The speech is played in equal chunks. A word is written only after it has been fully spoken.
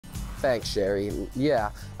Thanks, Sherry. Yeah,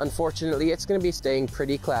 unfortunately, it's going to be staying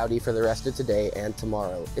pretty cloudy for the rest of today and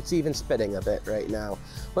tomorrow. It's even spitting a bit right now.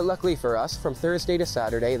 But luckily for us, from Thursday to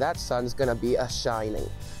Saturday, that sun's going to be a-shining.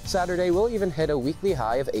 Saturday, we'll even hit a weekly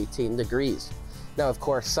high of 18 degrees. Now, of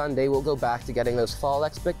course, Sunday, we'll go back to getting those fall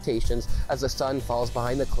expectations as the sun falls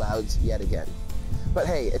behind the clouds yet again. But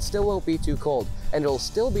hey, it still won't be too cold, and it'll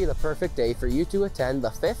still be the perfect day for you to attend the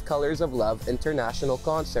 5th Colors of Love International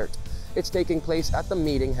Concert. It's taking place at the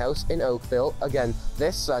Meeting House in Oakville, again,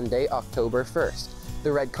 this Sunday, October 1st.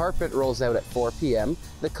 The red carpet rolls out at 4 p.m.,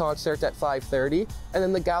 the concert at 5:30, and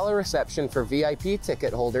then the gala reception for VIP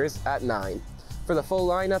ticket holders at 9. For the full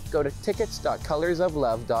lineup, go to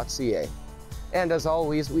tickets.colorsoflove.ca. And as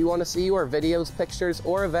always, we want to see your videos, pictures,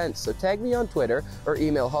 or events, so tag me on Twitter or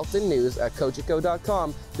email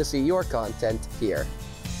haltonnews@kojiko.com to see your content here.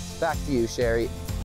 Back to you, Sherry.